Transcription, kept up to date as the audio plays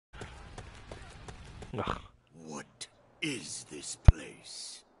Ugh. What is this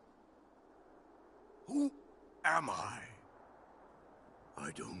place? Who am I?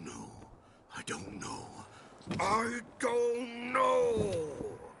 I don't know. I don't know. I don't know.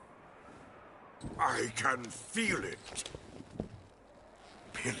 I can feel it.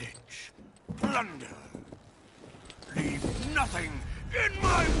 Pillage, plunder. Leave nothing in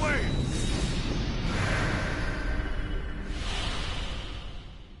my way.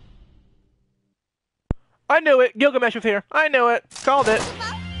 I knew it. Gilgamesh was here. I knew it. Called it.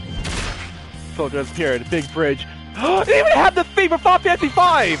 Soldiers appeared. Big bridge. They even have the theme for Final Fantasy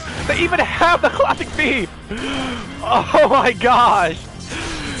V! They even have the classic theme! Oh my gosh!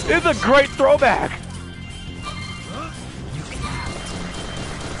 It's a great throwback!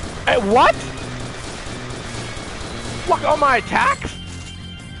 Hey, what? Block all my attacks?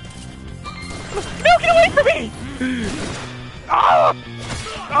 No, get away from me! Oh!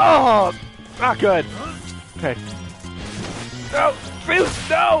 Oh! Not good. Okay. No! Zeus,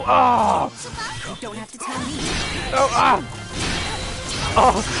 no! Oh! You don't have to tell me. Oh, ah!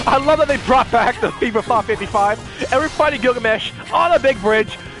 Oh, I love that they brought back the theme of Final Fantasy V. And we're fighting Gilgamesh on a big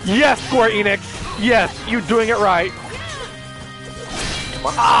bridge. Yes, Square Enix. Yes, you're doing it right. Come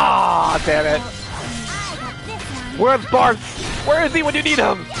on. Ah, damn it. Where's Bart? Where is he when you need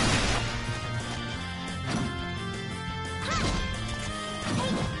him?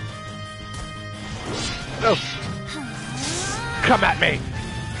 No. Come at me.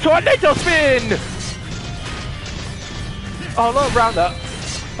 Tornado spin! Oh, little roundup.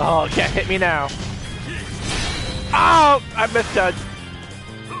 Oh, can't hit me now. Oh, I misjudged.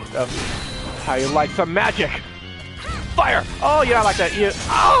 How you like some magic? Fire! Oh, yeah, I like that. You.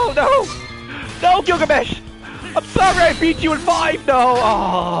 Oh, no! No, Gilgamesh! I'm sorry I beat you in 5! No!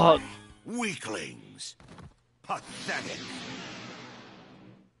 Oh. Weaklings. Pathetic.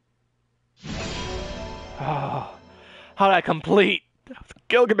 Oh. How did I complete?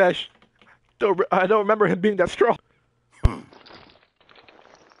 Gilgamesh. I don't remember him being that strong.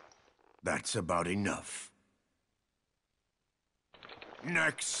 That's about enough.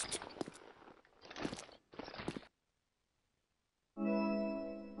 Next.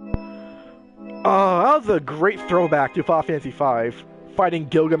 Oh, that was a great throwback to Final Fantasy V. Fighting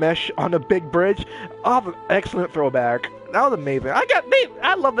Gilgamesh on a big bridge. Oh, excellent throwback. That was amazing.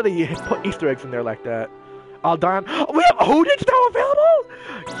 I love that they put Easter eggs in there like that. Aldan. Oh, we have Odin's now available?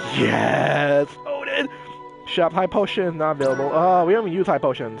 Yes! Odin! Shop high potion, not available. Oh, we don't even use high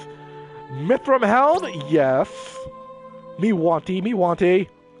potions. Mithram Helm? Yes. Me wanty, me wanty.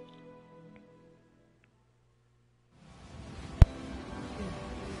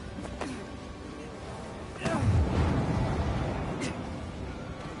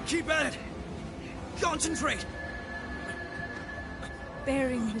 Keep at it! Concentrate!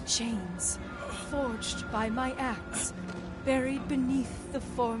 Bearing the chains, forged by my axe, buried beneath the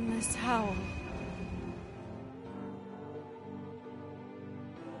formless howl.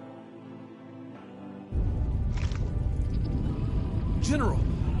 General,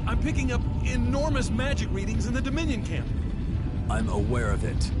 I'm picking up enormous magic readings in the Dominion camp. I'm aware of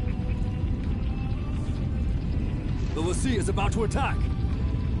it. The Lassie is about to attack.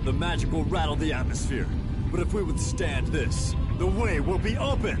 The magic will rattle the atmosphere. But if we withstand this, the way will be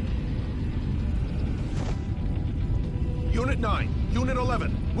open. Unit 9, Unit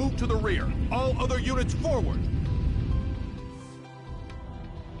 11, move to the rear. All other units forward.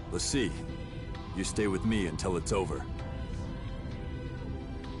 Lassie, you stay with me until it's over.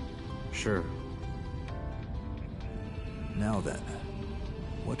 Sure. Now then,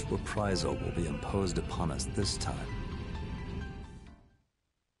 what reprisal will be imposed upon us this time?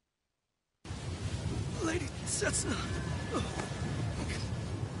 Lady Setsuna.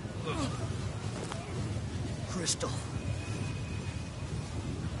 Crystal.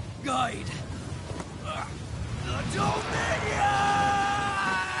 Guide. The Dominion!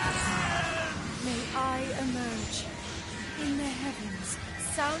 May I emerge in the heavens,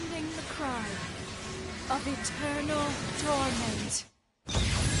 sounding the cry of eternal torment.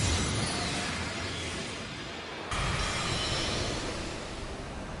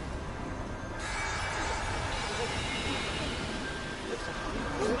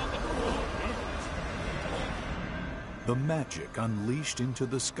 The magic unleashed into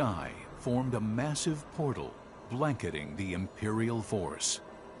the sky formed a massive portal, blanketing the Imperial force.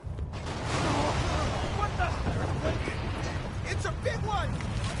 What the? It's a big one!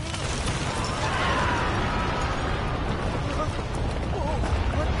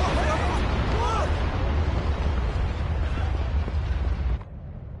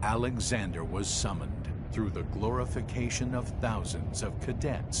 Alexander was summoned through the glorification of thousands of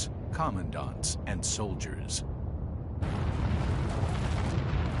cadets commandants, and soldiers.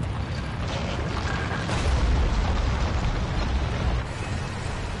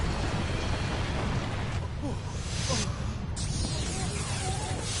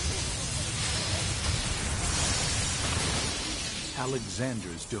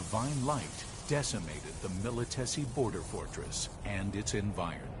 Alexander's divine light decimated the Militesi border fortress and its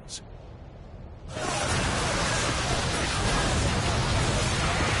environs.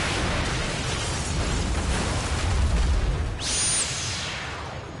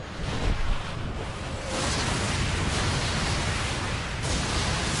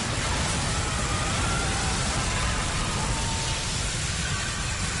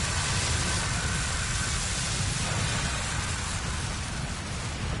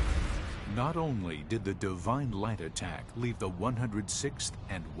 Not only did the Divine Light attack leave the 106th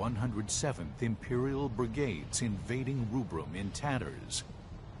and 107th Imperial Brigades invading Rubrum in tatters,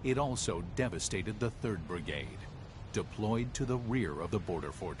 it also devastated the 3rd Brigade, deployed to the rear of the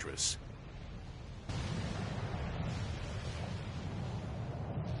border fortress.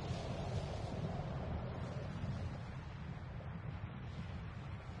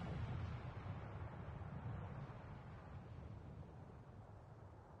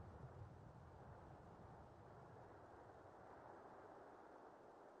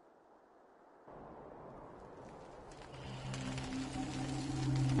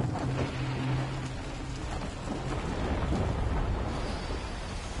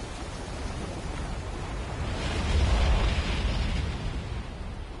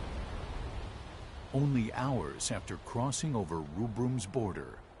 Only hours after crossing over Rubrum's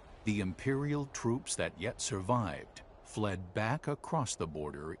border, the Imperial troops that yet survived fled back across the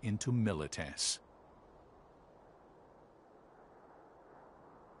border into Milites.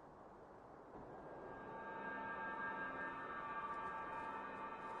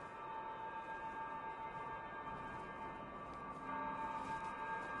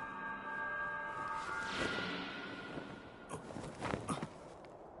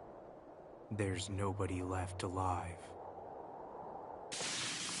 There's nobody left alive.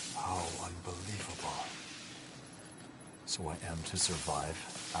 How unbelievable. So I am to survive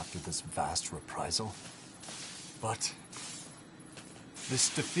after this vast reprisal? But this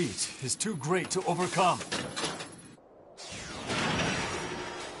defeat is too great to overcome.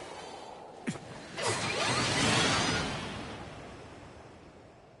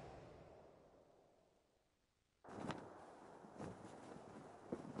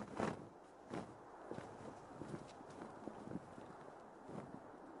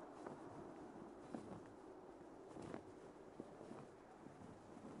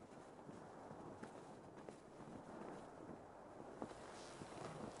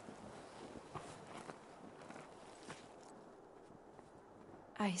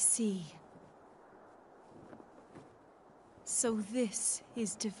 I see. So this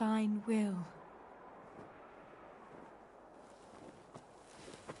is divine will.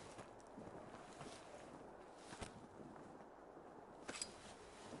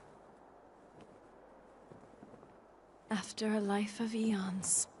 After a life of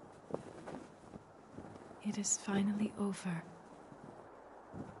eons, it is finally over.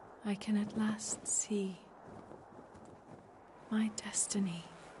 I can at last see my destiny.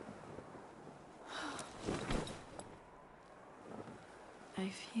 I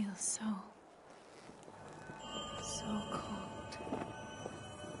feel so cold.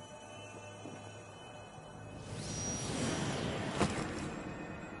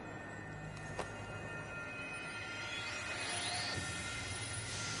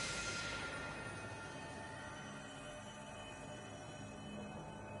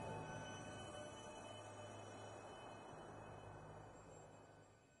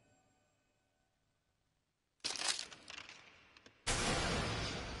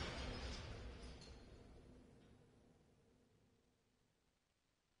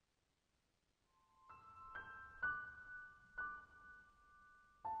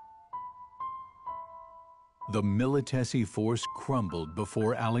 The Militesi force crumbled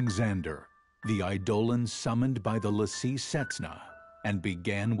before Alexander, the Eidolon summoned by the Lassie Setsna, and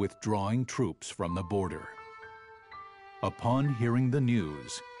began withdrawing troops from the border. Upon hearing the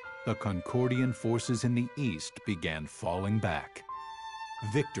news, the Concordian forces in the east began falling back.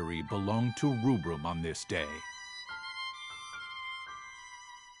 Victory belonged to Rubrum on this day.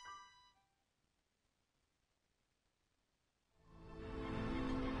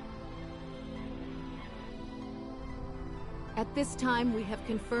 At this time, we have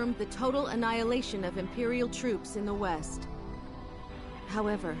confirmed the total annihilation of Imperial troops in the west.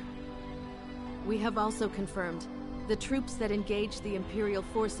 However, we have also confirmed The troops that engaged the Imperial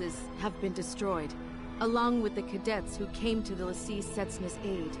forces have been destroyed, along with the cadets who came to the Lassie Setsna's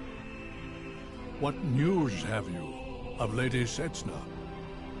aid. What news have you of Lady Setsna?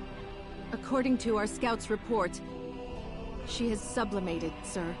 According to our scout's report, she has sublimated,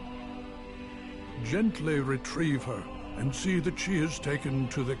 sir. Gently retrieve her and see that she is taken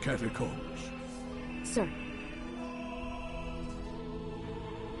to the catacombs. Sir.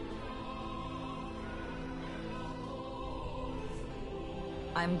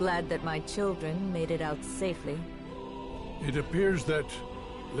 I'm glad that my children made it out safely. It appears that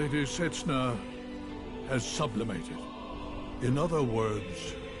Lady Setsna has sublimated. In other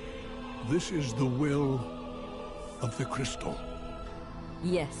words, this is the will of the crystal.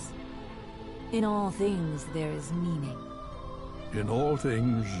 Yes. In all things there is meaning. In all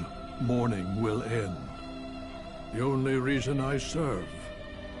things, mourning will end. The only reason I serve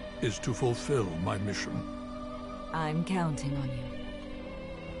is to fulfill my mission. I'm counting on you.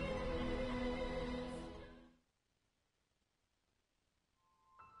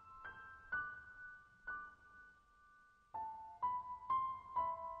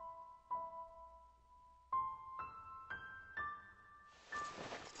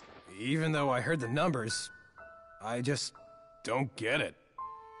 Even though I heard the numbers, I just don't get it.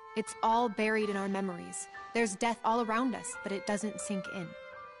 It's all buried in our memories. There's death all around us, but it doesn't sink in.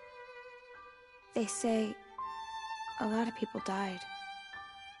 They say a lot of people died.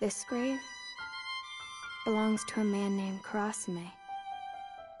 This grave belongs to a man named Karasume.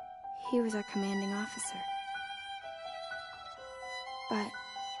 He was our commanding officer. But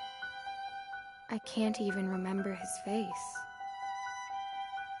I can't even remember his face.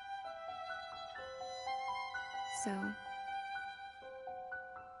 So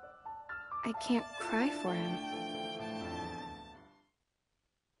I can't cry for him.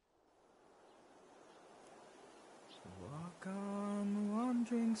 Walk on,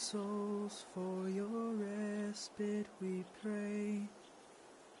 wandering souls, for your respite we pray.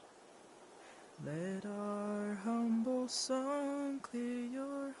 Let our humble song clear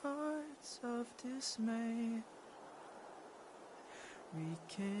your hearts of dismay.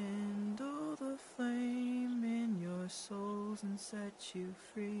 Rekindle the flame in your souls and set you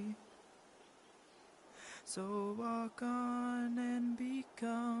free. So walk on and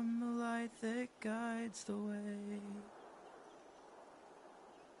become the light that guides the way.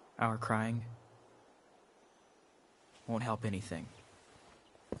 Our crying won't help anything.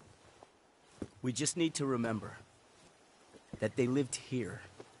 We just need to remember that they lived here,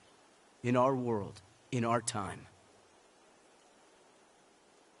 in our world, in our time.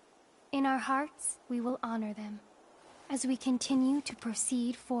 In our hearts, we will honor them, as we continue to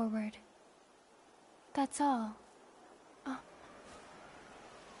proceed forward. That's all.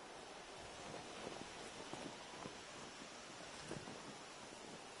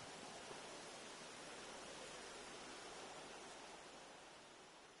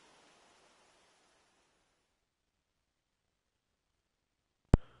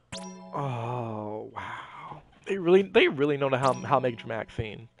 Oh wow! They really know how to make a dramatic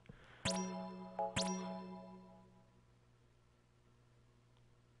scene.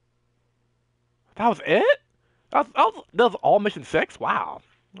 That was it? That was all Mission 6? Wow.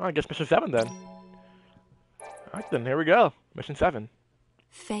 Well, I guess Mission 7 then. Alright then, here we go. Mission 7.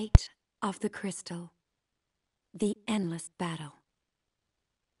 Fate of the Crystal. The endless battle.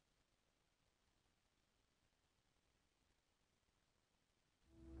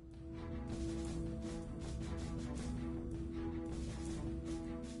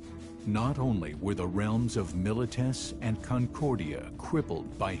 Not only were the realms of Milites and Concordia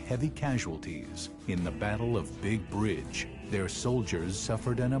crippled by heavy casualties in the Battle of Big Bridge, their soldiers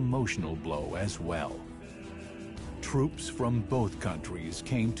suffered an emotional blow as well. Troops from both countries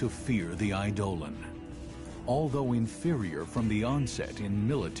came to fear the Eidolon. Although inferior from the onset in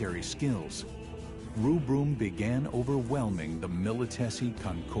military skills, Rubrum began overwhelming the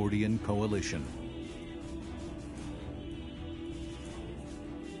Militesi-Concordian coalition.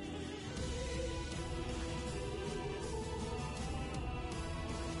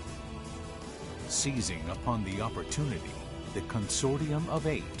 Seizing upon the opportunity, the Consortium of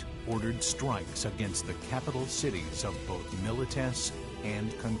Eight ordered strikes against the capital cities of both Milites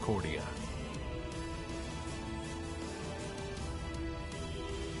and Concordia.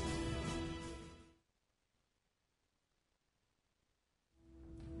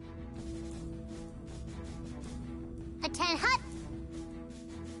 Attend hut!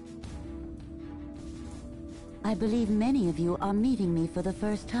 I believe many of you are meeting me for the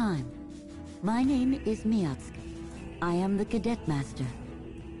first time. My name is Miatsuki. I am the Cadet Master.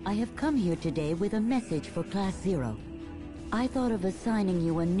 I have come here today with a message for Class 0. I thought of assigning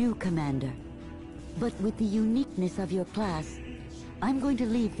you a new commander. But with the uniqueness of your class, I'm going to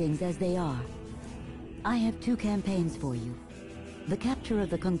leave things as they are. I have 2 campaigns for you. The capture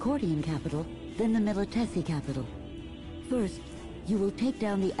of the Concordian capital, then the Militesi capital. First, you will take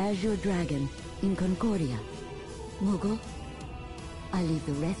down the Azure Dragon in Concordia. Moogle, I leave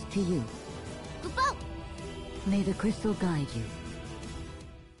the rest to you. Kupo! May the crystal guide you.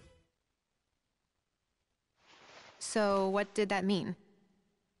 So, what did that mean?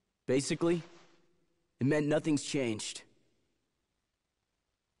 Basically, it meant nothing's changed.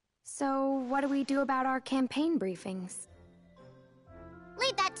 So, what do we do about our campaign briefings?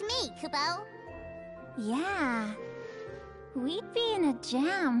 Leave that to me, Kupo. Yeah. We'd be in a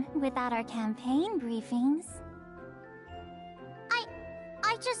jam without our campaign briefings.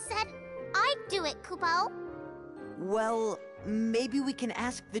 I just said I'd do it, Kupo. Well, maybe we can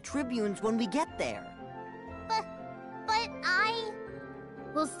ask the Tribunes when we get there. But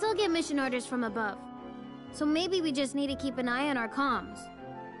We'll still get mission orders from above. So maybe we just need to keep an eye on our comms.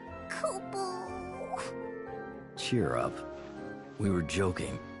 Kupo. Cheer up. We were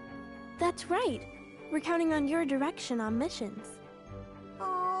joking. That's right. We're counting on your direction on missions.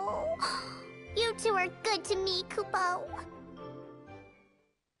 Oh, you two are good to me, Kupo.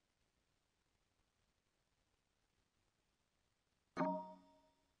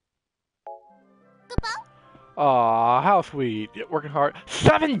 Aw, how sweet. Working hard.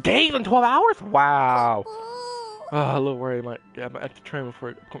 7 days and 12 hours? Wow. A little worried. I might have to train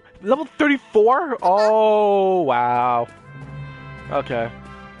before. Level 34? Oh, wow. Okay.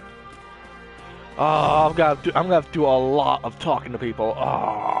 Oh, I'm gonna have to do a lot of talking to people.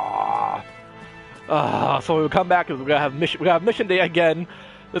 So we'll come back and we're gonna have mission day again.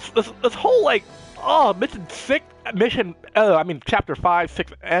 This whole like chapter 5,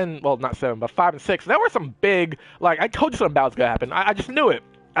 6, and well, not 7, but 5 and 6. There were some big, like, I told you something bad was gonna happen. I just knew it.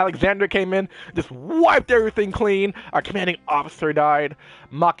 Alexander came in, just wiped everything clean. Our commanding officer died.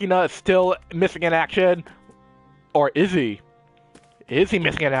 Machina is still missing in action, or is he? Is he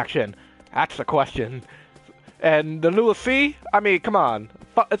missing in action? That's the question. And the new sea? I mean, come on.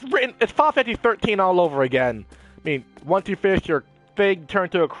 It's Final Fantasy 13 all over again. I mean, once you finish your thing, turn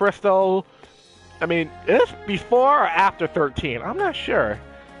to a crystal. I mean, is this before or after 13? I'm not sure.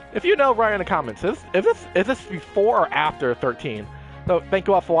 If you know, write in the comments. Is this before or after 13? So, thank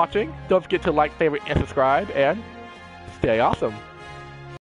you all for watching. Don't forget to like, favorite, and subscribe, and stay awesome.